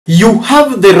You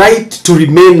have the right to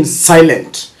remain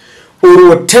silent, or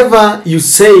whatever you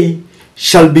say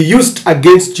shall be used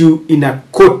against you in a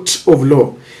court of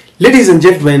law. Ladies and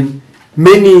gentlemen,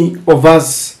 many of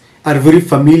us are very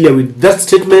familiar with that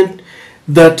statement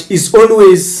that is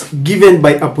always given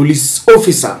by a police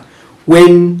officer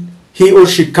when he or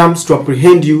she comes to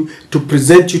apprehend you, to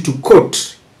present you to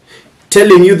court,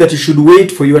 telling you that you should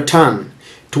wait for your turn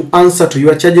to answer to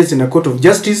your charges in a court of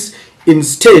justice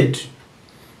instead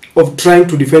of trying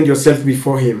to defend yourself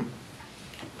before him.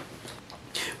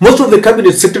 Most of the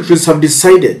cabinet secretaries have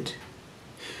decided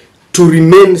to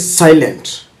remain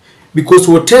silent because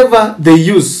whatever they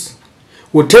use,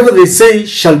 whatever they say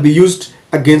shall be used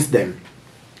against them.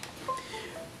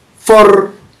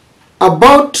 For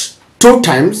about 2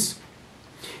 times,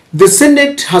 the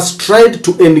Senate has tried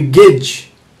to engage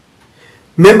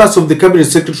members of the cabinet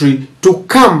secretary to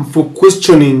come for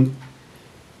questioning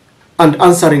and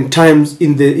answering times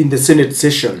in the Senate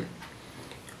session,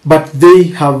 but they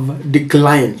have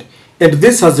declined, and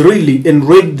this has really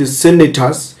enraged the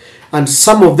senators, and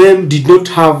some of them did not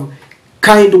have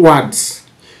kind words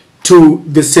to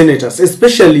the senators,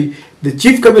 especially the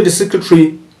chief cabinet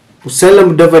secretary Musalia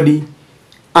Mudavadi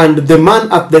and the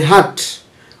man at the heart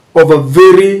of a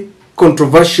very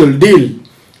controversial deal,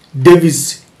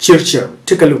 Davis Chirchir.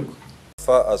 Take a look. As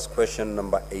far as question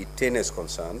number 18 is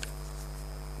concerned,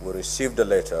 we received a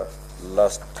letter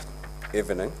last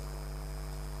evening,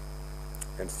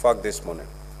 in fact this morning,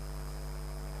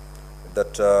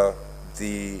 that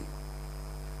the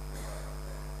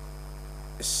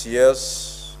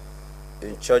CS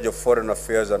in charge of foreign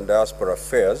affairs and diaspora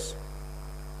affairs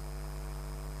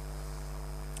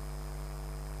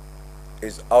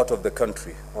is out of the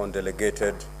country on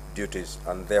delegated duties,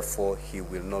 and therefore he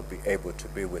will not be able to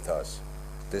be with us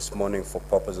this morning for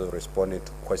purpose of responding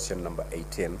to question number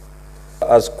 18.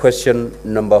 As question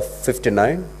number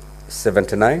 59,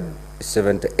 79,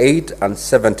 78, and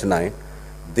 79,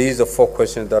 these are 4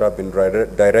 questions that have been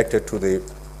directed to the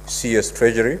CS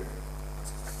Treasury.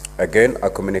 Again, a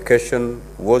communication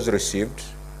was received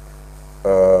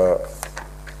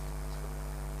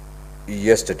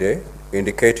yesterday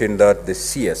indicating that the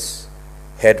CS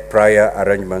had prior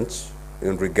arrangements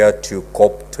in regard to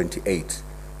COP28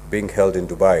 being held in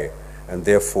Dubai, and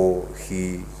therefore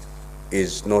he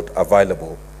is not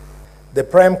available. The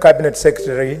Prime Cabinet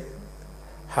Secretary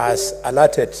has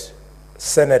alerted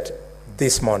Senate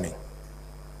this morning.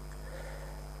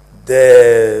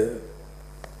 The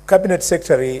Cabinet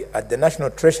Secretary at the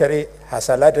National Treasury has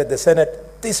alerted the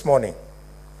Senate this morning.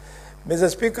 Mr.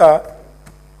 Speaker,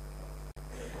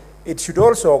 it should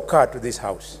also occur to this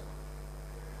House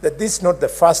that this is not the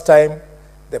first time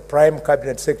the Prime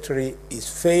Cabinet Secretary is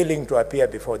failing to appear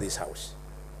before this House.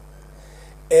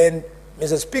 And,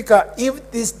 Mr. Speaker,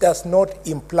 if this does not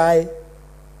imply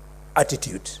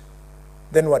attitude,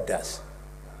 then what does?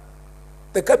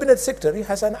 The Cabinet Secretary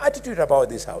has an attitude about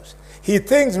this House. He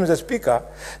thinks, Mr. Speaker,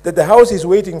 that the House is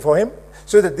waiting for him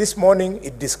so that this morning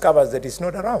it discovers that he's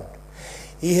not around.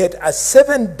 He had a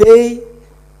 7-day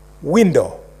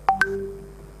window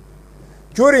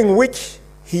during which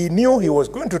he knew he was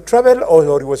going to travel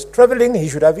or he was traveling. He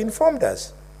should have informed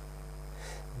us.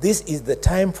 This is the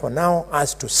time for now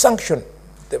us to sanction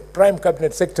the Prime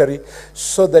Cabinet Secretary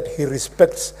so that he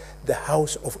respects the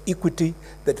House of Equity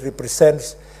that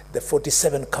represents the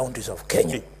 47 counties of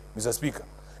Kenya. Mr. Speaker,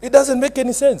 it doesn't make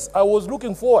any sense. I was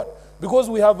looking forward because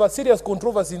we have a serious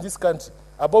controversy in this country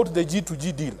about the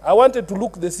G2G deal. I wanted to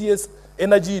look the CS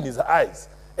energy in his eyes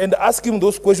and ask him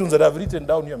those questions that I've written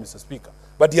down here, Mr. Speaker.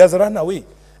 But he has run away.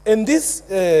 And this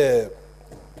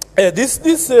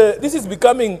is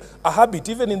becoming a habit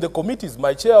even in the committees.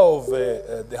 My chair of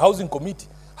the Housing Committee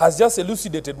has just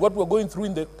elucidated what we're going through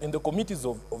in the committees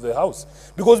of the House.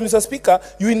 Because, Mr. Speaker,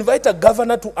 you invite a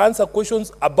governor to answer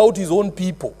questions about his own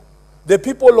people. The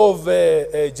people of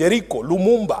Jericho,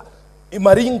 Lumumba,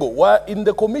 Maringo were in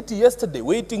the committee yesterday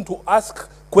waiting to ask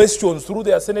questions through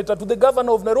their senator to the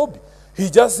governor of Nairobi. He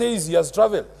just says he has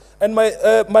traveled. And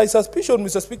my suspicion,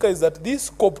 Mr. Speaker, is that this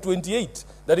COP28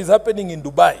 that is happening in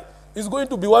Dubai is going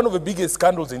to be one of the biggest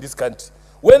scandals in this country.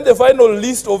 When the final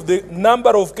list of the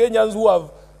number of Kenyans who have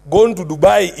gone to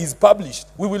Dubai is published,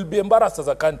 we will be embarrassed as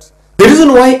a country. The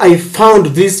reason why I found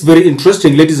this very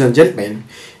interesting, ladies and gentlemen,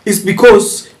 is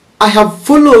because I have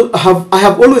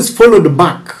always followed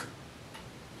back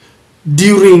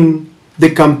during the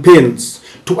campaigns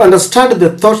to understand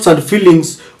the thoughts and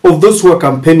feelings of those who are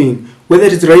campaigning, whether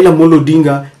it is Raila Amolo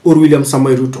Odinga or William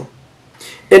Samoei Ruto,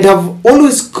 and have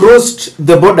always crossed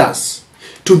the borders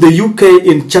to the UK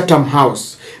in Chatham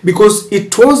House, because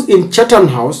it was in Chatham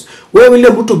House where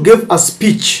William Ruto gave a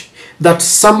speech that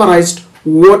summarized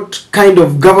what kind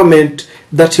of government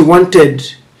that he wanted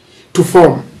to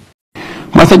form.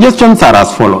 My suggestions are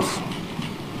as follows.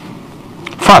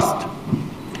 First,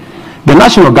 the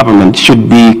national government should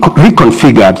be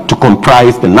reconfigured to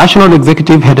comprise the national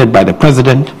executive headed by the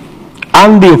president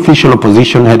and the official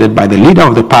opposition headed by the leader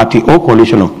of the party or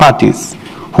coalition of parties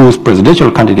whose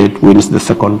presidential candidate wins the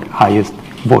second highest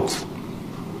votes.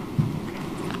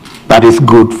 That is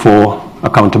good for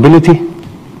accountability.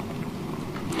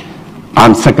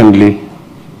 And secondly,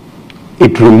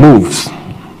 it removes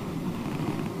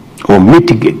or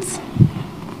mitigates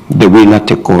the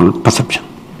winner-take-all perception.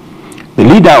 The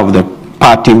leader of the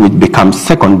party which becomes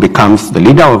second becomes the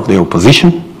leader of the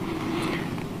opposition,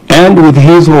 and with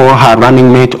his or her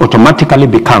running mate automatically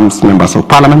becomes members of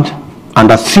parliament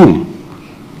and assume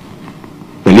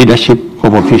the leadership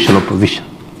of official opposition.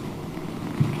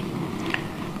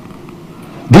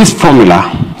 This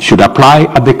formula should apply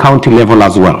at the county level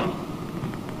as well.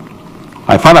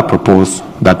 I further propose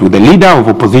that with the leader of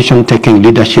opposition taking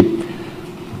leadership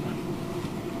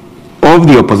of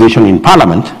the opposition in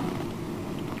parliament,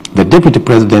 the deputy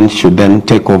president should then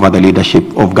take over the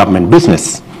leadership of government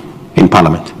business in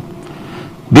parliament.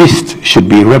 This should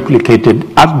be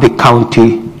replicated at the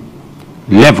county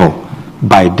level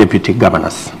by deputy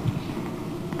governors.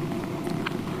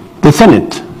 The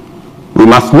Senate, we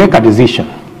must make a decision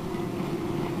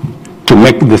to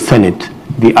make the Senate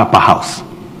the upper house.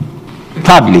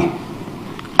 Thirdly,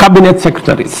 cabinet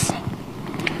secretaries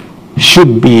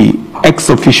should be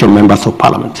ex-official members of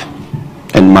parliament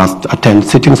and must attend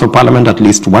sittings of parliament at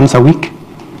least once a week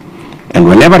and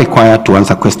whenever required to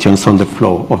answer questions on the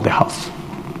floor of the house.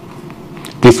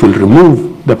 This will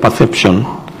remove the perception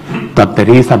that there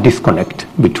is a disconnect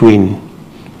between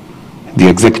the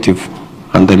executive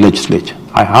and the legislature.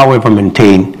 I, however,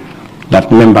 maintain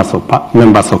that members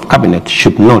of cabinet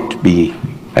should not be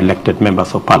elected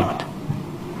members of parliament.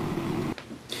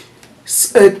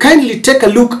 Kindly take a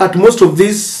look at most of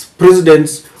these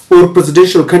presidents or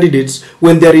presidential candidates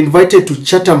when they are invited to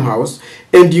Chatham House,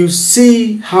 and you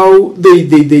see how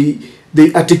they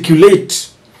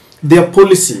articulate their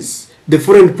policies, the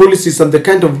foreign policies and the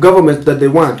kind of government that they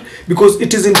want. Because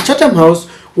it is in Chatham House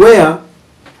where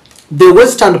the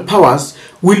Western powers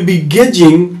will be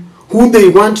gauging who they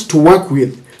want to work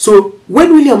with. So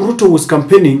when William Ruto was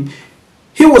campaigning,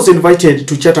 he was invited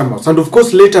to Chatham House, and of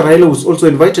course later Raila was also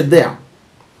invited there.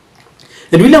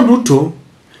 And William Ruto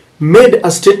made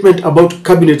a statement about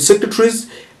cabinet secretaries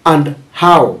and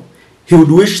how he would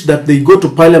wish that they go to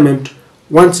parliament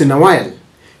once in a while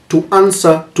to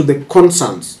answer to the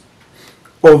concerns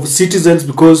of citizens,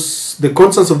 because the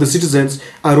concerns of the citizens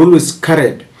are always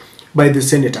carried by the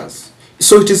senators.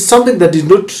 So it is something that did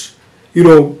not,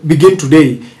 begin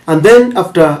today. And then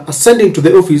after ascending to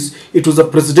the office, it was a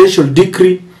presidential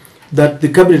decree that the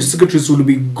cabinet secretaries will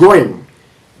be going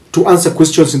to answer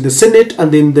questions in the Senate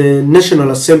and in the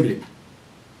National Assembly.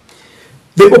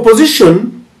 The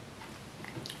opposition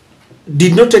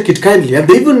did not take it kindly, and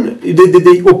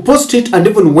they opposed it and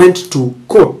even went to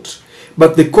court,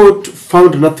 but the court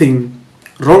found nothing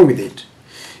wrong with it.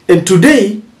 And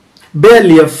today,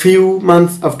 barely a few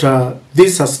months after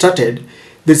this has started,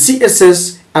 the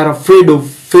CSS are afraid of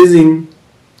facing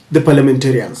the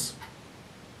parliamentarians.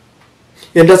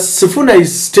 And as Sifuna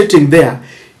is stating there,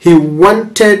 he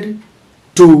wanted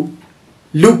to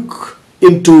look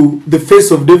into the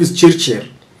face of Davis Chirchir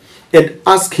and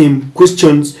ask him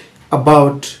questions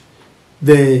about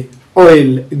the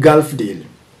oil Gulf deal.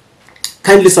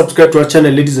 Kindly subscribe to our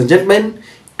channel, ladies and gentlemen.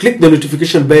 Click the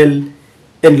notification bell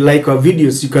and like our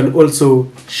videos. You can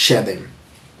also share them.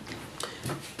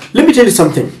 Let me tell you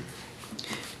something.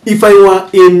 If I were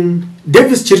in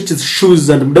Davis Chirchir's shoes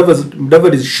and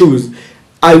Mudavadi's shoes,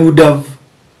 I would have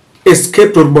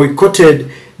escaped or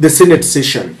boycotted the Senate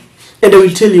session. And I will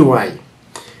tell you why.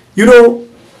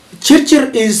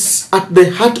 Chirchir is at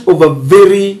the heart of a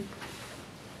very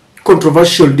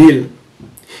controversial deal.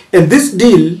 And this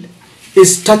deal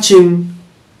is touching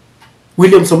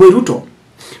William Samoei Ruto.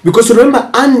 Because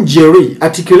remember, Anne Jerry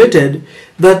articulated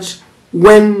that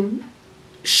when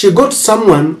she got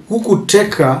someone who could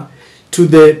take her to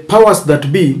the powers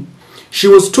that be, she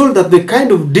was told that the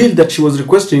kind of deal that she was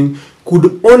requesting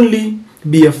could only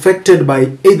be affected by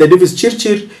either Davis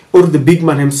Chirchir or the big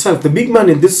man himself. The big man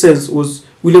in this sense was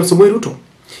William Samoei Ruto.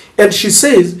 And she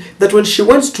says that when she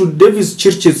went to Davis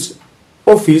Chirchir's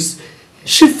office,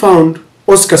 she found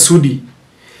Oscar Sudi.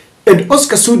 And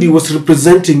Oscar Sudi was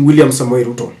representing William Samoei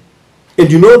Ruto.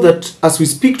 And you know that as we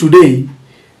speak today,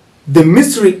 the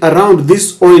mystery around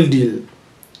this oil deal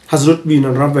has not been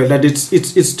unraveled, that it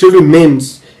still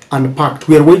remains unpacked.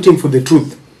 We are waiting for the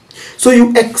truth. So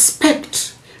you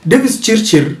expect Davis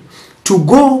Chirchir to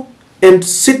go and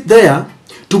sit there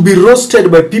to be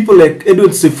roasted by people like Edward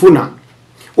Sifuna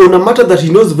on a matter that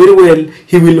he knows very well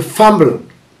he will fumble.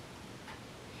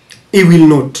 He will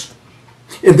not.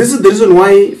 And this is the reason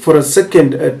why, for a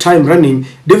second time running,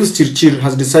 Davis Chirchir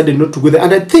has decided not to go there.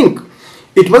 And I think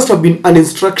it must have been an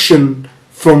instruction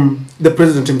from the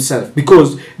president himself,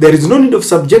 because there is no need of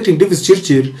subjecting Davis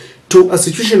Chirchir to a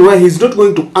situation where he's not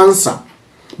going to answer,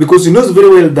 because he knows very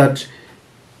well that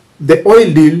the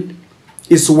oil deal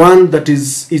is one that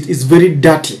is very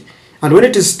dirty. And when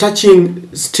it is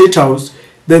touching State House,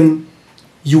 then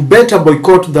you better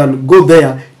boycott than go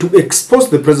there to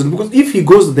expose the president, because if he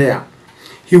goes there,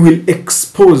 he will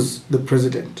expose the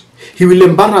president. He will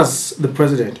embarrass the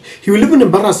president. He will even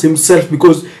embarrass himself,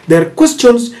 because there are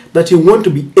questions that he wants to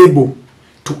be able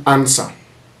to answer.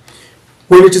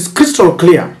 When it is crystal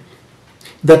clear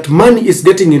that money is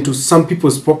getting into some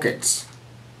people's pockets,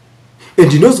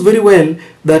 and he knows very well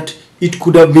that it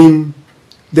could have been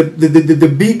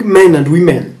the big men and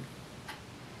women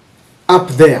up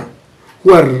there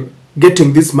who are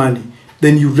getting this money,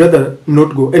 then you'd rather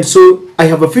not go. And so I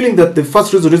have a feeling that the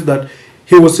first reason is that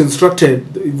he was instructed,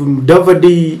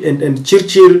 Davadi and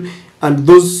Chirchir and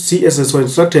those CSS were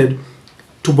instructed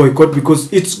to boycott,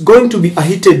 because it's going to be a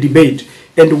heated debate.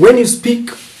 And when you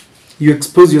speak, you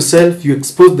expose yourself, you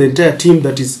expose the entire team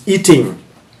that is eating.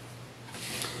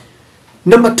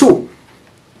 Number two,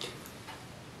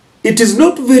 it is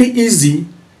not very easy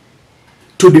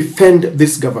to defend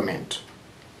this government.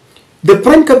 The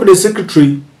Prime Cabinet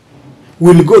Secretary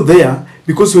will go there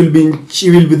because he will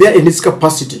be there in his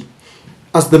capacity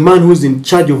as the man who is in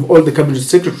charge of all the cabinet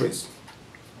secretaries.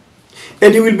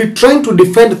 And he will be trying to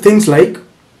defend things like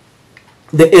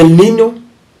the El Nino,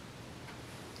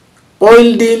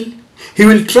 oil deal. He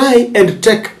will try and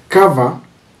take cover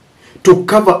to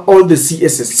cover all the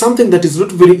CSS, something that is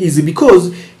not very easy,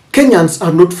 because Kenyans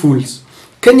are not fools.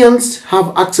 Kenyans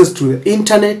have access to the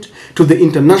internet, to the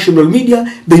international media.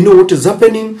 They know what is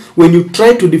happening. When you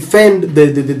try to defend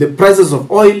the prices of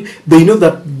oil, they know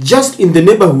that just in the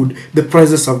neighborhood, the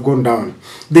prices have gone down.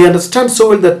 They understand so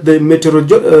well that the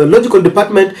meteorological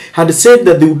department had said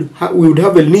that we would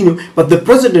have El Nino, but the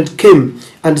president came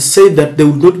and said that there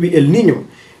would not be El Nino.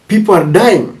 People are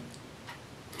dying.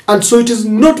 And so it is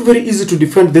not very easy to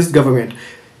defend this government.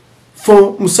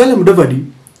 For Musalia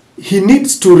Mudavadi, he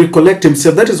needs to recollect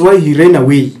himself. That is why he ran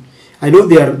away. I know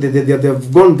they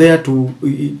have gone there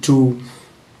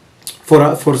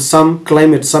for some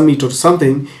climate summit or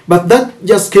something, but that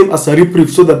just came as a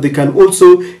reprieve so that they can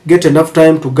also get enough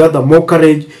time to gather more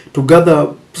courage, to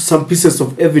gather some pieces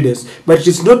of evidence. But it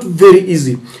is not very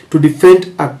easy to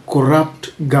defend a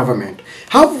corrupt government.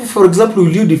 How, for example,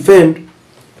 will you defend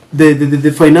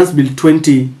the Finance Bill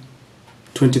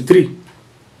 2023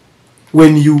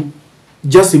 when you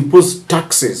just impose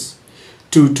taxes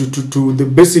to the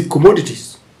basic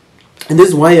commodities? And this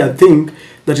is why I think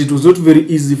that it was not very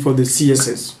easy for the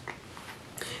CSS.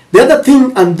 The other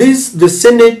thing, and this the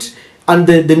Senate and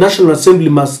the National Assembly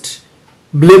must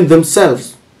blame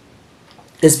themselves,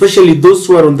 especially those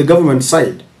who are on the government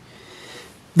side.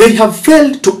 They have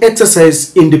failed to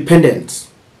exercise independence.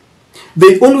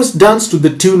 They always dance to the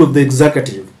tune of the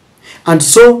executive. And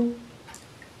so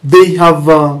they have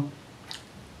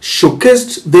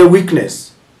showcased their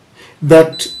weakness,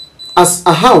 that as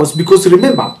a house, because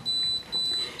remember,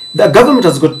 the government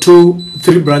has got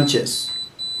three branches.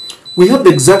 We have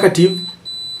the executive,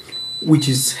 which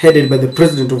is headed by the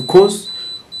president, of course.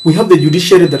 We have the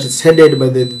judiciary that is headed by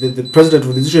the president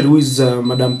of the judiciary, who is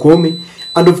Madam Kwame.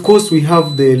 And of course, we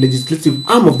have the legislative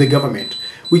arm of the government,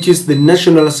 which is the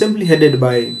National Assembly, headed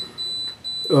by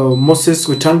Moses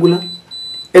Wetangula,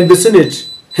 and the Senate,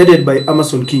 headed by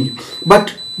Amason Kingi.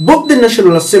 But both the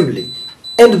National Assembly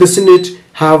and the Senate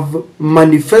have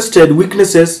manifested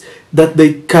weaknesses, that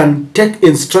they can take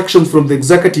instructions from the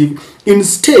executive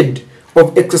instead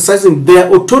of exercising their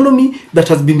autonomy that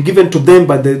has been given to them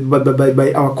by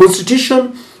our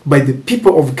constitution, by the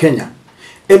people of Kenya.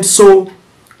 And so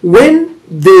when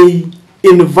they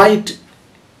invite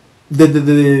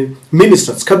the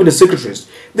ministers, cabinet secretaries,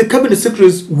 the cabinet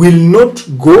secretaries will not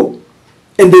go,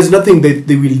 and there's nothing that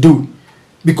they will do,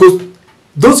 because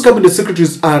those cabinet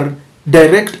secretaries are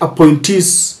direct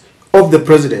appointees of the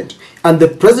president, and the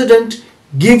president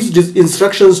gives these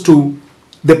instructions to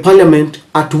the parliament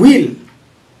at will.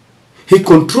 He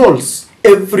controls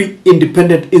every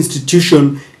independent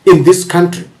institution in this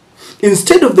country.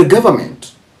 Instead of the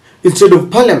government, instead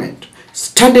of parliament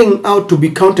standing out to be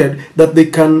counted that they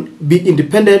can be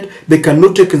independent, they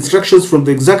cannot take instructions from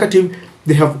the executive,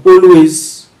 they have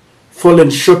always fallen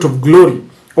short of glory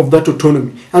of that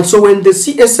autonomy. And so when the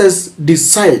CSS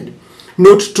decide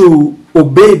not to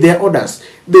obey their orders,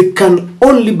 they can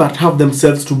only but have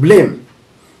themselves to blame,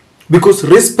 because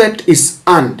respect is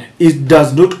earned. It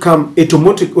does not come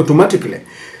automatically.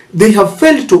 They have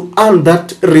failed to earn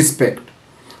that respect.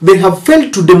 They have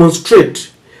failed to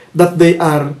demonstrate that they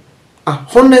are a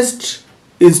honest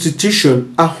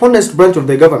institution, a honest branch of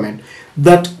the government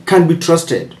that can be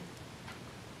trusted.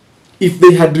 If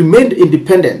they had remained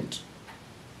independent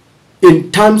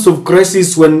in times of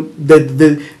crisis, when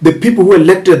the people who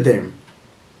elected them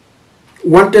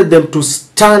wanted them to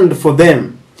stand for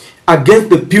them against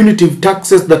the punitive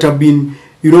taxes that have been,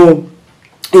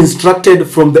 instructed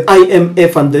from the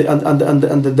IMF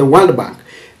and the World Bank,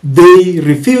 they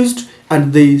refused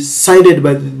and they sided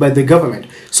by the government.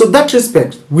 So that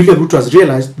respect, William Ruto has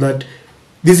realized that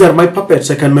these are my puppets,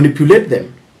 I can manipulate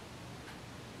them.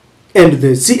 And the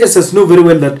CSS know very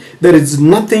well that there is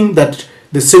nothing that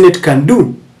the Senate can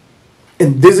do.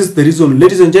 And this is the reason,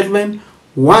 ladies and gentlemen,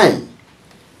 why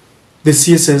the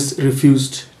CSS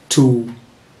refused to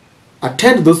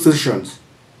attend those sessions.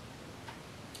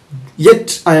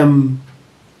 Yet I am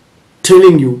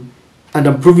telling you, and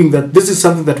I'm proving that this is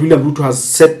something that William Ruto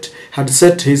had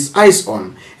set his eyes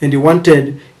on, and he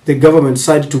wanted the government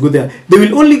side to go there. They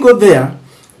will only go there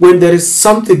when there is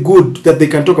something good that they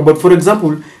can talk about. For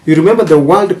example, you remember the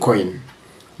world coin,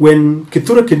 when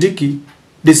Kithure Kindiki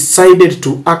decided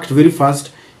to act very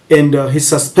fast, and he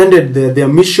suspended their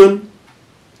mission,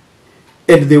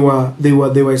 and they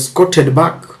were escorted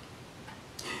back.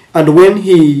 And when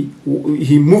he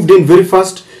moved in very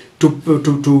fast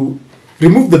to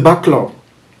remove the backlog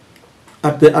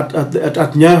at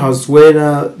Nyayo House, where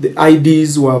the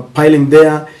IDs were piling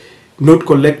there, not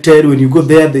collected. When you go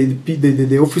there,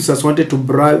 the officers wanted to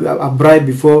bribe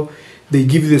before they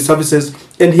give you the services,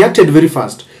 and he acted very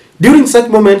fast. During such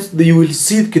moments, you will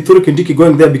see Kithure Kindiki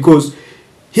going there because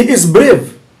he is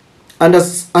brave. And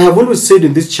as I have always said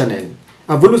in this channel,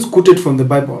 I've always quoted from the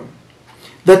Bible,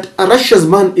 that a righteous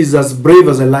man is as brave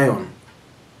as a lion.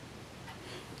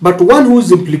 But one who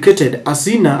is implicated, a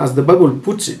sinner, as the Bible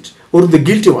puts it, or the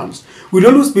guilty ones, will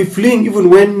always be fleeing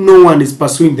even when no one is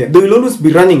pursuing them. They will always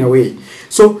be running away.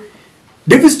 So,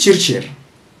 Davis Chirchir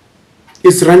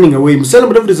is running away.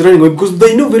 Musalia Mudavadi is running away because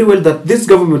they know very well that this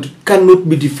government cannot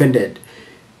be defended.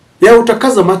 Ya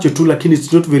utakaza macho tu, lakini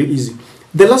it's not very easy.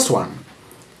 The last one,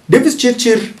 Davis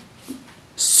Chirchir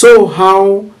saw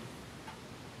how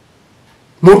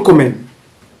Murkomen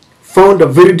found a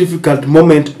very difficult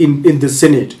moment in the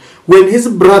Senate when his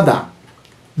brother,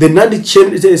 the Nandi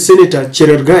Senator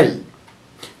Chirchir,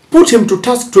 put him to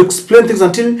task to explain things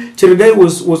until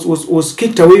Chirchir was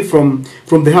kicked away from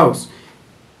the house.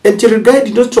 And Chirchir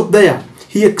did not stop there.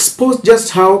 He exposed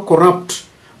just how corrupt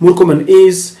Murkomen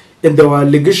is, and there were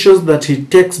allegations that he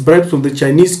takes bribes from the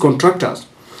Chinese contractors.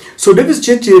 So Davis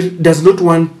Chirchir does not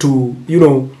want to,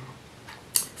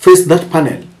 face that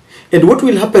panel. And what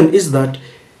will happen is that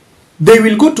they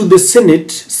will go to the Senate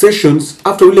sessions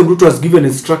after William Ruto has given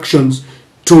instructions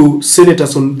to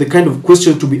senators on the kind of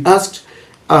questions to be asked,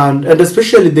 and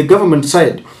especially the government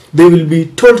side. They will be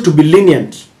told to be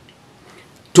lenient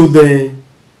to the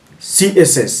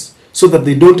CSS so that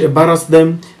they don't embarrass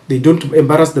them, they don't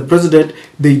embarrass the president,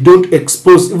 they don't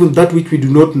expose even that which we do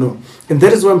not know. And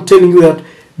that is why I'm telling you that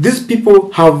these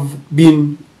people have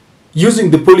been using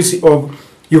the policy of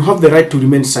you have the right to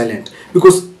remain silent,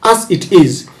 because as it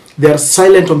is, they are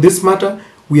silent on this matter.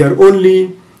 We are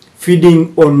only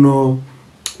feeding on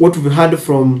what we've heard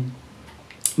from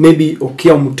maybe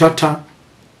Okia Mutata,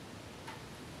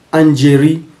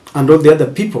 Anjeri, and all the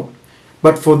other people.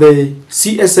 But for the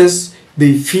CSS,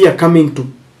 they fear coming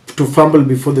to fumble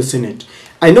before the Senate.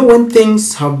 I know when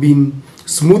things have been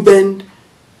smoothened,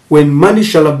 when money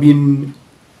shall have been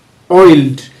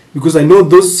oiled, because I know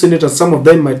those senators, some of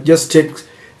them might just take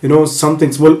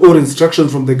something small or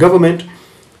instructions from the government,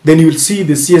 then you will see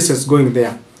the CSS going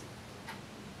there.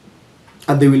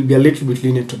 And they will be a little bit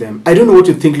lenient to them. I don't know what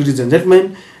you think, ladies and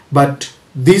gentlemen, but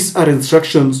these are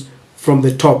instructions from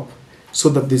the top so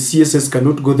that the CSS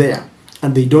cannot go there.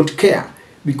 And they don't care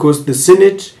because the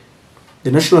Senate,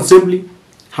 the National Assembly,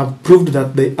 have proved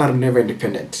that they are never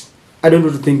independent. I don't know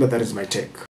what to think, but that is my take.